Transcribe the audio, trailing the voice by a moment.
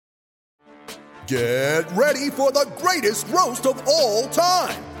Get ready for the greatest roast of all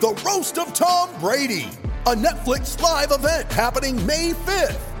time, the Roast of Tom Brady, a Netflix live event happening May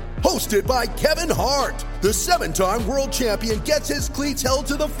 5th. Hosted by Kevin Hart, the 7-time world champion gets his cleats held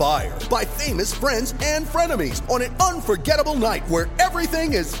to the fire by famous friends and frenemies on an unforgettable night where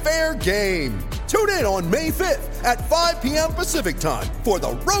everything is fair game. Tune in on May 5th at 5 p.m. Pacific time for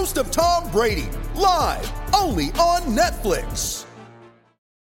the Roast of Tom Brady, live only on Netflix.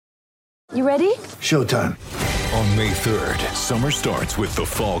 You ready? Showtime. On May 3rd, summer starts with The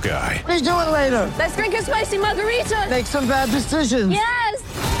Fall Guy. Let's do it later. Let's drink a spicy margarita. Make some bad decisions. Yes!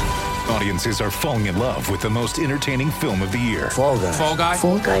 Audiences are falling in love with the most entertaining film of the year. Fall Guy. Fall Guy.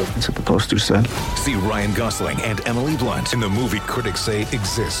 Fall Guy. That's what the poster said. See Ryan Gosling and Emily Blunt in the movie critics say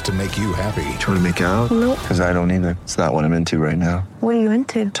exists to make you happy. Trying to make it out? Nope. Because I don't either. It's not what I'm into right now. What are you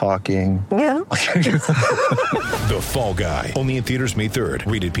into? Talking. Yeah. The Fall Guy. Only in theaters May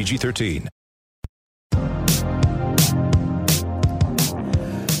 3rd. Rated PG-13.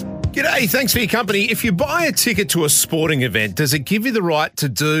 G'day, thanks for your company. If you buy a ticket to a sporting event, does it give you the right to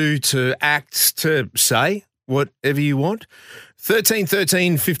do, to act, to say whatever you want? 13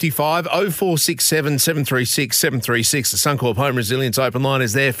 13 55 0467 736 736. The Suncorp Home Resilience Open Line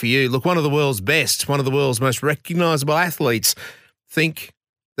is there for you. Look, one of the world's best, one of the world's most recognisable athletes think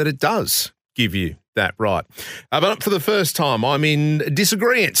that it does give you that right. But for the first time, I'm in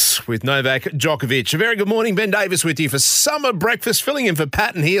disagreement with Novak Djokovic. A very good morning. Ben Davis with you for Summer Breakfast, filling in for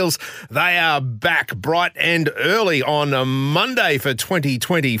Pat and Heels. They are back bright and early on a Monday for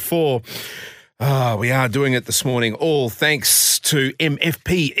 2024. We are doing it this morning, all thanks to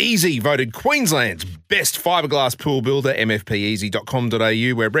MFP Easy, voted Queensland's best fiberglass pool builder,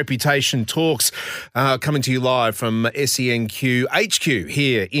 mfpeasy.com.au, where reputation talks, coming to you live from SENQ HQ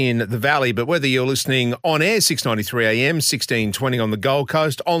here in the Valley. But whether you're listening on air, 6:93 a.m, 16:20 on the Gold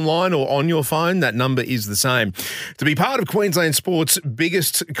Coast, online or on your phone, that number is the same. To be part of Queensland sport's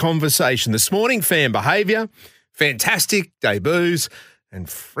biggest conversation this morning, fan behaviour, fantastic debuts, and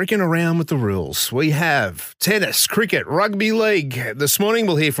freaking around with the rules. We have tennis, cricket, rugby league. This morning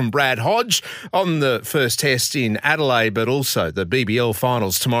we'll hear from Brad Hodge on the first test in Adelaide, but also the BBL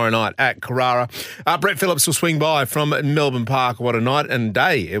finals tomorrow night at Carrara. Brett Phillips will swing by from Melbourne Park. What a night and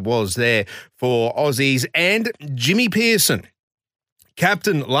day it was there for Aussies. And Jimmy Pearson,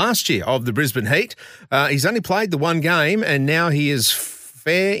 captain last year of the Brisbane Heat. He's only played the one game and now he is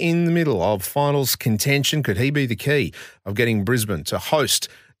fair in the middle of finals contention. Could he be the key of getting Brisbane to host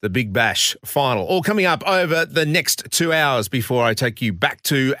the Big Bash final? All coming up over the next 2 hours before I take you back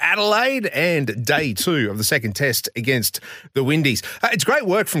to Adelaide and day 2 of the second test against the Windies. It's great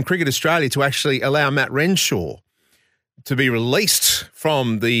work from Cricket Australia to actually allow Matt Renshaw to be released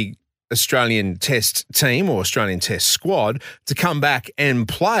from the Australian Test team or Australian Test squad to come back and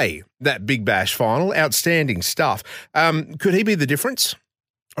play that Big Bash final. Outstanding stuff. Could he be the difference?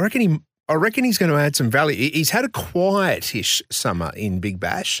 I reckon he's going to add some value. He's had a quiet-ish summer in Big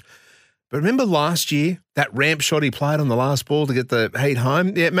Bash. But remember last year, that ramp shot he played on the last ball to get the Heat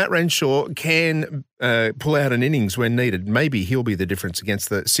home? Yeah, Matt Renshaw can pull out an innings when needed. Maybe he'll be the difference against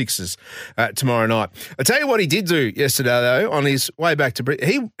the Sixers tomorrow night. I'll tell you what he did do yesterday, though, on his way back to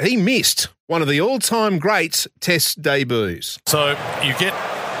Britain. He missed one of the all-time great Test debuts. So you get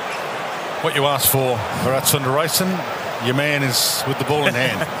what you asked for. Virat Sundaresan, your man is with the ball in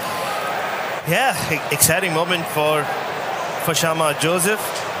hand. Yeah, exciting moment for Shamar Joseph.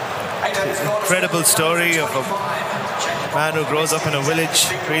 Incredible story of a man who grows up in a village,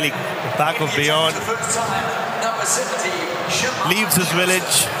 really back of beyond. Leaves his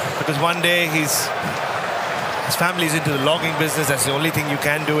village because one day his family's into the logging business. That's the only thing you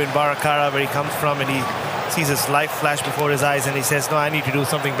can do in Barakara, where he comes from, and he sees his life flash before his eyes, and he says, no, I need to do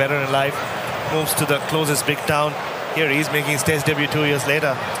something better in life. Moves to the closest big town. Here he is making his Test debut 2 years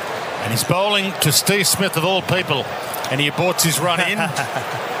later. And he's bowling to Steve Smith of all people, and he aborts his run in.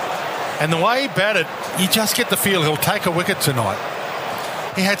 And the way he batted, you just get the feel he'll take a wicket tonight.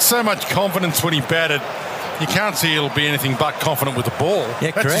 He had so much confidence when he batted. You can't see he'll be anything but confident with the ball.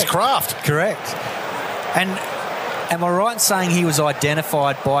 Yeah, that's his craft. Correct. And am I right in saying he was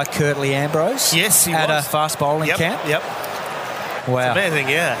identified by Curtly Ambrose? Yes, he was. At a fast bowling camp? Yep. Wow. It's amazing,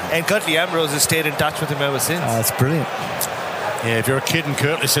 yeah. And Curtly Ambrose has stayed in touch with him ever since. Oh, that's brilliant. Yeah, if you're a kid and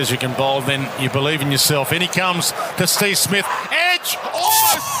Curtly says you can bowl, then you believe in yourself. In he comes to Steve Smith. Edge!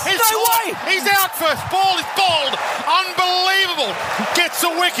 Almost! No way! He's out first. Ball is bowled. Unbelievable. Gets a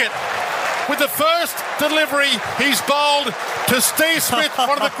wicket. With the first delivery, he's bowled to Steve Smith,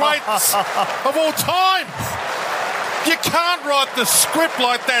 one of the greats of all time. You can't write the script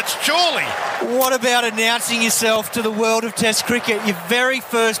like that, surely. What about announcing yourself to the world of Test cricket? Your very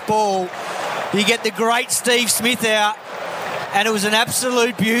first ball You get the great Steve Smith out, and it was an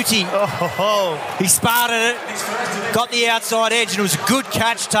absolute beauty. He sparted it, got the outside edge, and it was a good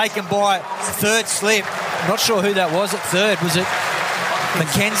catch taken by third slip. I'm not sure who that was at third. Was it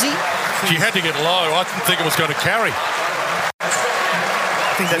McKenzie? She had to get low. I didn't think it was going to carry.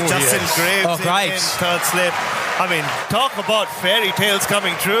 I think that's Justin Graves in third slip. I mean, talk about fairy tales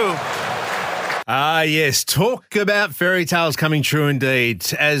coming true. Ah, yes. Talk about fairy tales coming true indeed.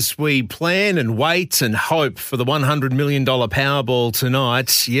 As we plan and wait and hope for the $100 million Powerball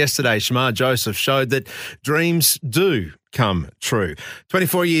tonight, yesterday Shamar Joseph showed that dreams do come true.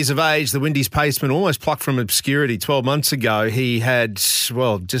 24 years of age, the Windies paceman almost plucked from obscurity 12 months ago. He had,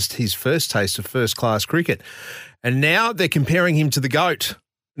 well, just his first taste of first-class cricket. And now they're comparing him to the GOAT.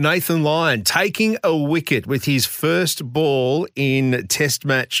 Nathan Lyon taking a wicket with his first ball in Test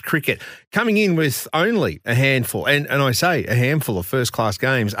match cricket, coming in with only a handful, and I say a handful of first-class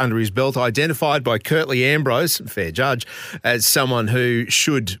games under his belt, identified by Curtly Ambrose, fair judge, as someone who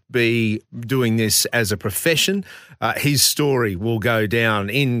should be doing this as a profession. His story will go down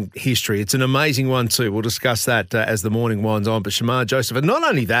in history. It's an amazing one too. We'll discuss that as the morning winds on. But Shamar Joseph, and not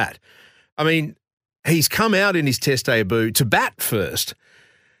only that, I mean, he's come out in his Test debut to bat first.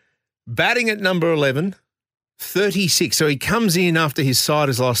 Batting at number 11, 36. So he comes in after his side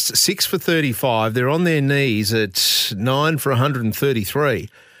has lost 6 for 35. They're on their knees at 9 for 133.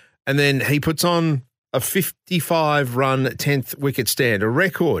 And then he puts on a 55-run 10th wicket stand, a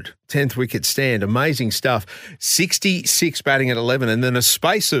record 10th wicket stand. Amazing stuff. 66 batting at 11. And then a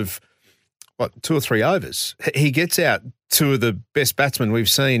space of, 2 or 3 overs, he gets out 2 of the best batsmen we've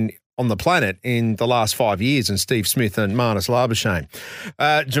seen on the planet in the last 5 years, and Steve Smith and Marnus Labuschagne.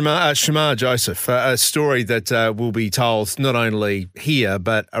 Shamar Joseph, a story that will be told not only here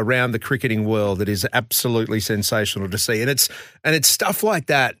but around the cricketing world that is absolutely sensational to see. And it's stuff like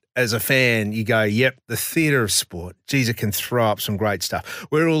that as a fan, you go, yep, the theatre of sport. Geez, it can throw up some great stuff.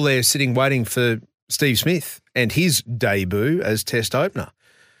 We're all there sitting waiting for Steve Smith and his debut as Test opener.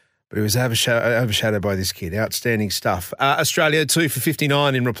 But it was overshadowed by this kid. Outstanding stuff. Australia 2 for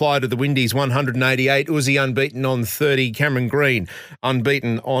 59 in reply to the Windies 188. Uzi unbeaten on 30. Cameron Green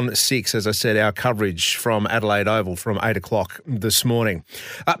unbeaten on 6. As I said, our coverage from Adelaide Oval from 8 o'clock this morning.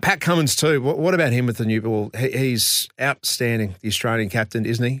 Pat Cummins too. What about him with the new ball? He's outstanding, the Australian captain,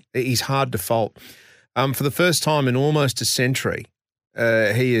 isn't he? He's hard to fault. For the first time in almost a century,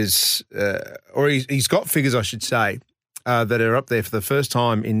 he's got figures, I should say, that are up there for the first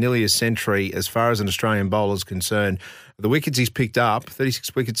time in nearly a century as far as an Australian bowler is concerned. The wickets he's picked up,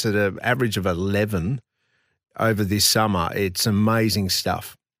 36 wickets at an average of 11 over this summer. It's amazing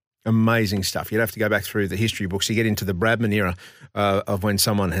stuff. Amazing stuff. You'd have to go back through the history books. You get into the Bradman era of when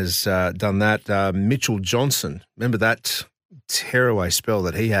someone has done that. Mitchell Johnson, remember that tearaway spell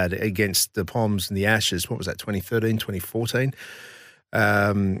that he had against the Poms and the Ashes? What was that, 2013, 2014?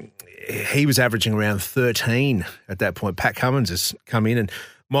 He was averaging around 13 at that point. Pat Cummins has come in, and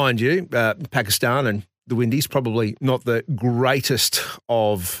mind you, Pakistan and the Windies, probably not the greatest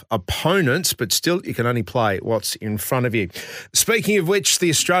of opponents, but still you can only play what's in front of you. Speaking of which,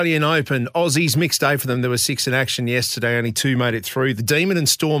 the Australian Open, Aussies, mixed day for them. There were 6 in action yesterday, only 2 made it through. The Demon and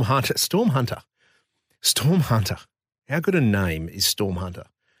Storm Hunter. Storm Hunter. How good a name is Storm Hunter?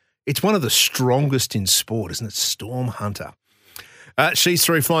 It's one of the strongest in sport, isn't it? Storm Hunter. She's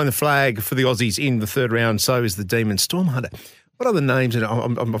through, flying the flag for the Aussies in the third round. So is the Demon Storm Hunter. What other names?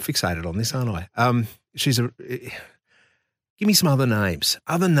 I'm fixated on this, aren't I? Give me some other names.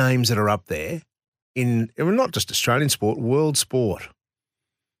 Other names that are up there in not just Australian sport, world sport.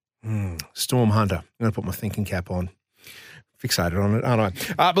 Storm Hunter. I'm going to put my thinking cap on. Fixated on it, aren't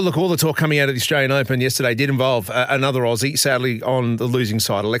I? But look, all the talk coming out of the Australian Open yesterday did involve another Aussie, sadly on the losing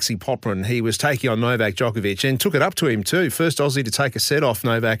side, Alexei Popyrin. He was taking on Novak Djokovic and took it up to him too. First Aussie to take a set off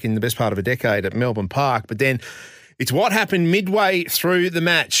Novak in the best part of a decade at Melbourne Park. But then it's what happened midway through the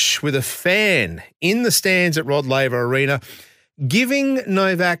match with a fan in the stands at Rod Laver Arena giving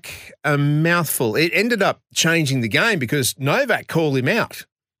Novak a mouthful. It ended up changing the game because Novak called him out.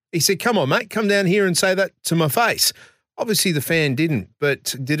 He said, "Come on, mate, come down here and say that to my face." Obviously, the fan didn't,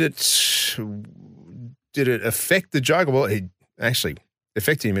 but did it affect the joker? Well, it actually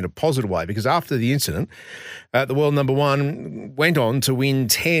affected him in a positive way because after the incident, the world number 1 went on to win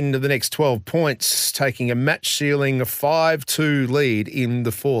 10 of the next 12 points, taking a match-sealing 5-2 lead in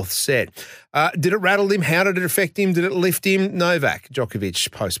the 4th set. Did it rattle him? How did it affect him? Did it lift him? Novak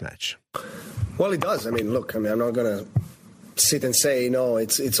Djokovic post-match. Well, it does. I'm not going to sit and say, no,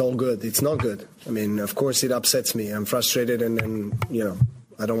 it's all good. It's not good. Of course it upsets me. I'm frustrated and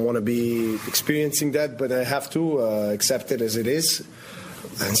I don't want to be experiencing that, but I have to accept it as it is.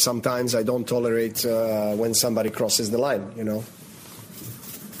 And sometimes I don't tolerate when somebody crosses the line, you know.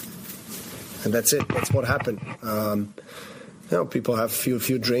 And that's it. That's what happened. You know, people have few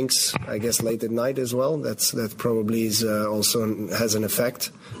drinks, I guess, late at night as well. That probably is also has an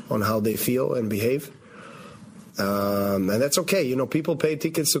effect on how they feel and behave. And that's okay. You know, people pay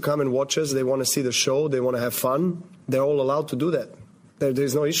tickets to come and watch us. They want to see the show. They want to have fun. They're all allowed to do that.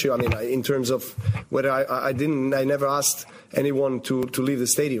 There's no issue. I mean, in terms of whether I never asked anyone to leave the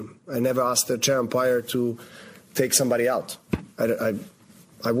stadium. I never asked the chair umpire to take somebody out.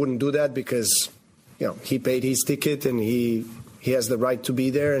 I wouldn't do that because, you know, he paid his ticket and he has the right to be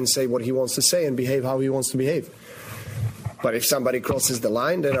there and say what he wants to say and behave how he wants to behave. But if somebody crosses the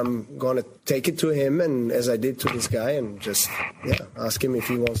line, then I'm going to take it to him, and as I did to this guy, and just ask him if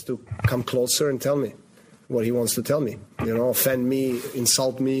he wants to come closer and tell me what he wants to tell me. You know, offend me,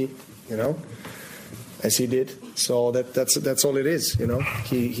 insult me, you know, as he did. So that's all it is. You know,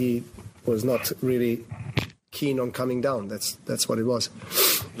 he was not really keen on coming down. That's what it was.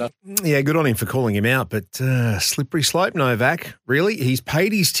 Yeah, good on him for calling him out, but slippery slope, Novak. Really? He's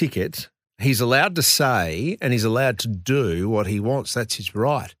paid his ticket. He's allowed to say and he's allowed to do what he wants. That's his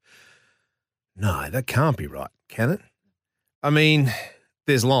right. No, that can't be right, can it? I mean,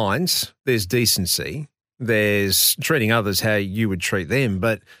 there's lines, there's decency, there's treating others how you would treat them,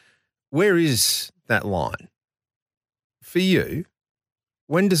 but where is that line? For you,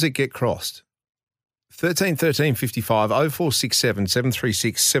 when does it get crossed? 13 13 55 0467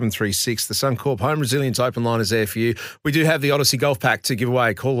 736 736. The Suncorp Home Resilience Open Line is there for you. We do have the Odyssey Golf Pack to give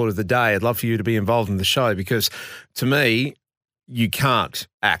away, caller of the day. I'd love for you to be involved in the show because, to me, you can't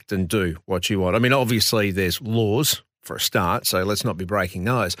act and do what you want. I mean, obviously there's laws for a start, so let's not be breaking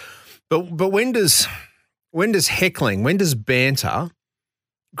those. But when does heckling, when does banter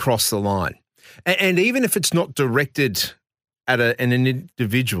cross the line? And even if it's not directed at an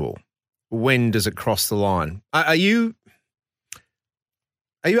individual, when does it cross the line? Are you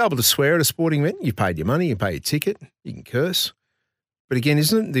able to swear at a sporting event? You paid your money, you pay your ticket, you can curse. But again,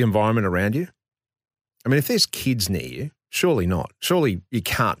 isn't it the environment around you? I mean, if there's kids near you, surely not. Surely you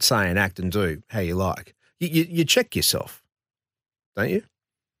can't say and act and do how you like. You check yourself, don't you?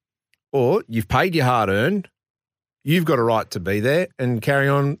 Or you've paid your hard-earned, you've got a right to be there and carry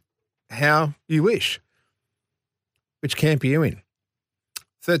on how you wish. Which camp are you in?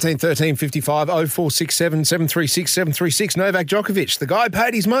 13 13 55 0467 736 736. Novak Djokovic, the guy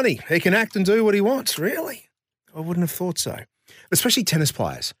paid his money. He can act and do what he wants. Really? I wouldn't have thought so. Especially tennis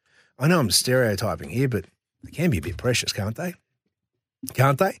players. I know I'm stereotyping here, but they can be a bit precious, can't they?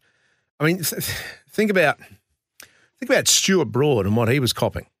 Can't they? I mean, think about Stuart Broad and what he was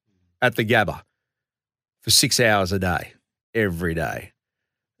copping at the Gabba for 6 hours a day, every day.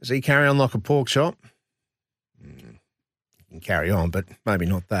 Does he carry on like a pork chop? Can carry on, but maybe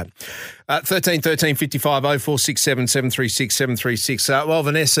not that. 13 13 55 0467 736 736. Well,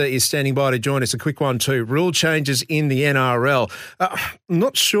 Vanessa is standing by to join us. A quick one too. Rule changes in the NRL. I'm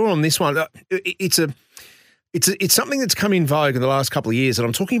not sure on this one. It's something that's come in vogue in the last couple of years, and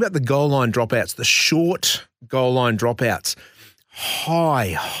I'm talking about the goal line dropouts, the short goal line dropouts.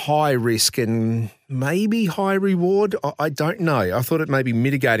 High risk and maybe high reward. I don't know. I thought it may be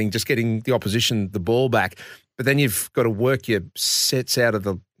mitigating just getting the opposition the ball back. But then you've got to work your sets out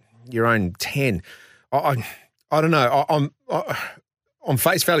of your own 10. I don't know. On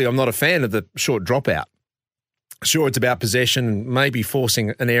face value, I'm not a fan of the short dropout. Sure, it's about possession, maybe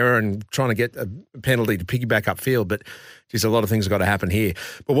forcing an error and trying to get a penalty to piggyback upfield, but there's a lot of things have got to happen here.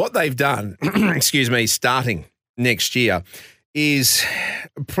 But what they've done, starting next year, is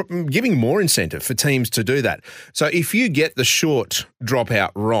giving more incentive for teams to do that. So if you get the short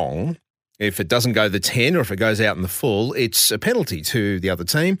dropout wrong, if it doesn't go the 10 or if it goes out in the full, it's a penalty to the other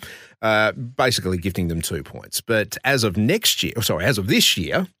team, basically gifting them 2 points. But as of this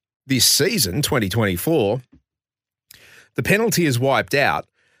year, this season, 2024, the penalty is wiped out.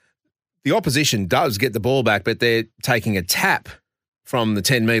 The opposition does get the ball back, but they're taking a tap from the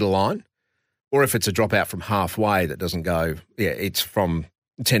 10-metre line, or if it's a dropout from halfway that doesn't go, it's from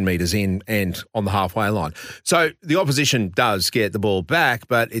 10 metres in and on the halfway line. So the opposition does get the ball back,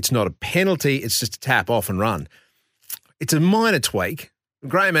 but it's not a penalty. It's just a tap off and run. It's a minor tweak.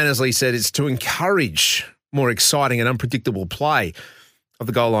 Graham Annesley said it's to encourage more exciting and unpredictable play of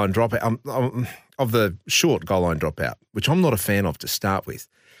the goal line dropout, of the short goal line dropout, which I'm not a fan of to start with.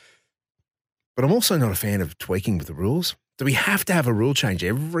 But I'm also not a fan of tweaking with the rules. Do we have to have a rule change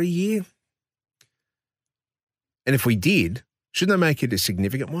every year? And if we did, shouldn't they make it a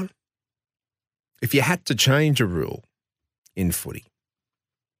significant one? If you had to change a rule in footy,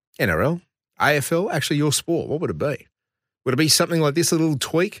 NRL, AFL, actually your sport, what would it be? Would it be something like this, a little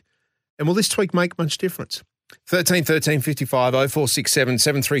tweak? And will this tweak make much difference? 13 13 55 0467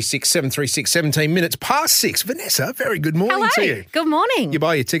 736 736 17 minutes past 6. Vanessa, very good morning to you. Good morning. You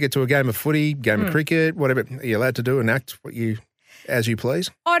buy your ticket to a game of footy, game of cricket, whatever. Are you allowed to do and act as you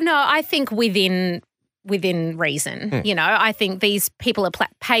please? Oh, no, I think within reason. You know, I think these people are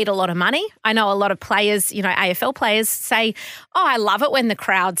paid a lot of money. I know a lot of players, you know, AFL players say, oh, I love it when the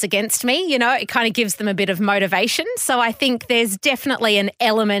crowd's against me. You know, it kind of gives them a bit of motivation. So I think there's definitely an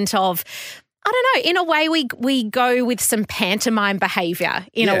element of, I don't know, in a way we go with some pantomime behaviour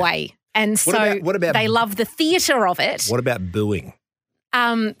in a way. And so what about, they love the theatre of it. What about booing?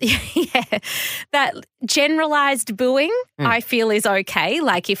 That generalised booing I feel is okay,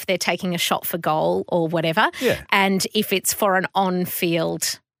 like if they're taking a shot for goal or whatever. Yeah. And if it's for an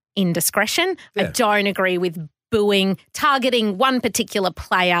on-field indiscretion, I don't agree with booing, targeting one particular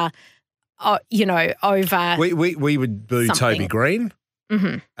player, you know, over We would boo something. Toby Green.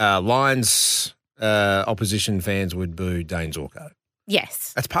 Lions opposition fans would boo Dane Zorko.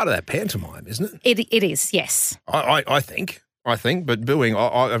 Yes. That's part of that pantomime, isn't it? It is, yes. I think, but booing,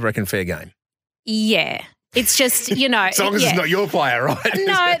 I reckon fair game. Yeah. It's just, you know. As long as it's not your player, right?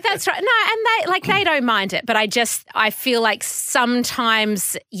 No, that's right. No, and they don't mind it. But I feel like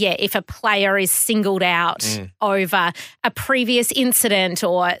sometimes, if a player is singled out over a previous incident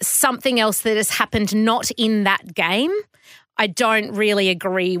or something else that has happened not in that game, I don't really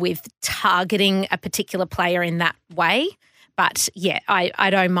agree with targeting a particular player in that way. But, I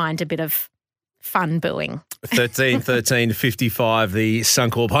don't mind a bit of fun booing. 13 13 55, the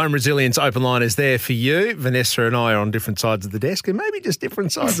Suncorp Home Resilience Open Line is there for you. Vanessa and I are on different sides of the desk and maybe just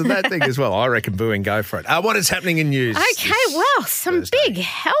different sides of that thing as well. I reckon booing, go for it. What is happening in news? Okay, well, some big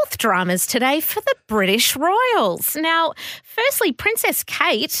health dramas today for the British Royals. Now, firstly, Princess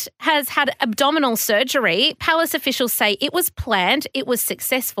Kate has had abdominal surgery. Palace officials say it was planned, it was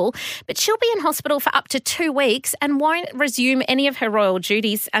successful, but she'll be in hospital for up to 2 weeks and won't resume any of her royal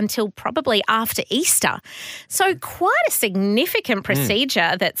duties until probably after Easter. So quite a significant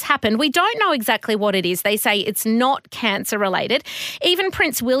procedure that's happened. We don't know exactly what it is. They say it's not cancer related. Even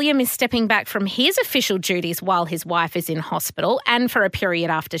Prince William is stepping back from his official duties while his wife is in hospital and for a period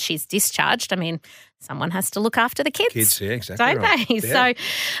after she's discharged. I mean, someone has to look after the kids. Yeah, exactly. Don't right. they? Yeah. So,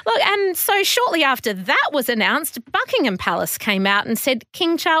 look, and so shortly after that was announced, Buckingham Palace came out and said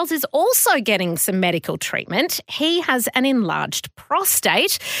King Charles is also getting some medical treatment. He has an enlarged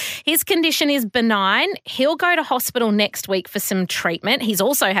prostate. His condition is benign. He'll go to hospital next week for some treatment. He's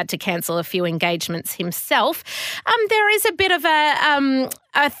also had to cancel a few engagements himself. There is a bit of a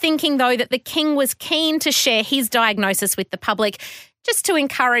thinking, though, that the King was keen to share his diagnosis with the public just to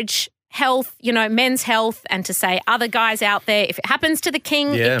encourage health, you know, men's health, and to say other guys out there, if it happens to the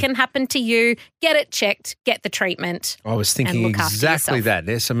King, it can happen to you. Get it checked, get the treatment. I was thinking exactly that,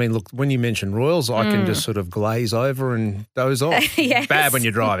 Ness. I mean, look, when you mention Royals, I can just sort of glaze over and doze off. Yes. Bad when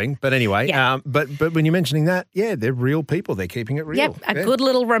you're driving. But anyway, but when you're mentioning that, they're real people. They're keeping it real. Yep, a good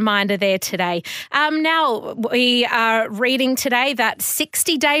little reminder there today. Now, we are reading today that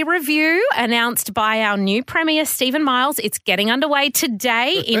 60-day review announced by our new Premier, Stephen Miles. It's getting underway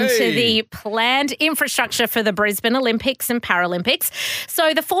today into the planned infrastructure for the Brisbane Olympics and Paralympics.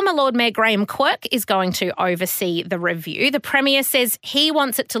 So the former Lord Mayor Graham Quirk is going to oversee the review. The Premier says he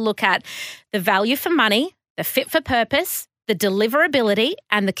wants it to look at the value for money, the fit for purpose, the deliverability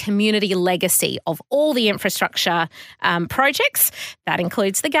and the community legacy of all the infrastructure projects. That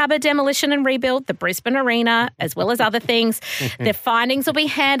includes the Gabba demolition and rebuild, the Brisbane Arena, as well as other things. The findings will be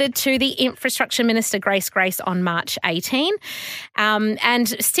handed to the Infrastructure Minister, Grace on March 18. And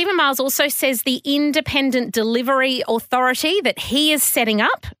Stephen Miles also says the independent delivery authority that he is setting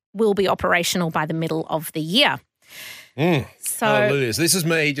up will be operational by the middle of the year. So, hallelujah. So this is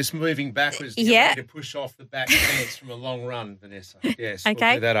me just moving backwards to push off the back fence from a long run, Vanessa. Yes, okay.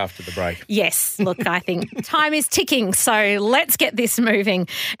 We'll do that after the break. Yes, look, I think time is ticking, so let's get this moving.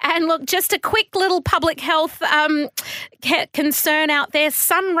 And look, just a quick little public health concern out there,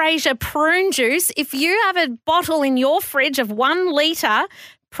 Sunraysia prune juice. If you have a bottle in your fridge of 1 litre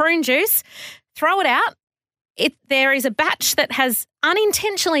prune juice, throw it out. There is a batch that has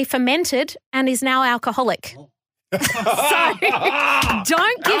unintentionally fermented and is now alcoholic. So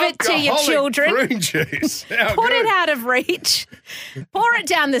don't give it to your children. Prune juice. Put it out of reach. Pour it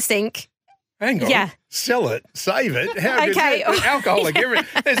down the sink. Hang on. Yeah. Sell it. Save it. How Okay. There's alcoholic.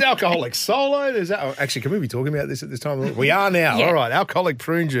 There's alcoholic solo. Actually, can we be talking about this at this time? We are now. Yeah. All right. Alcoholic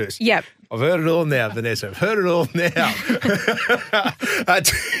prune juice. Yep. I've heard it all now, Vanessa. I've heard it all now.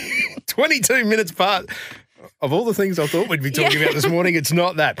 22 minutes past. Of all the things I thought we'd be talking about this morning, it's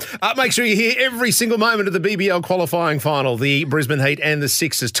not that. Make sure you hear every single moment of the BBL qualifying final, the Brisbane Heat and the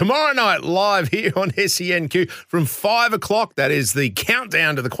Sixers. Tomorrow night, live here on SENQ from 5 o'clock. That is the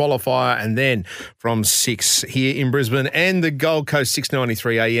countdown to the qualifier. And then from 6 here in Brisbane and the Gold Coast,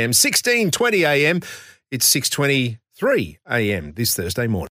 6:93 a.m., 16:20 a.m. It's 6:23 a.m. this Thursday morning.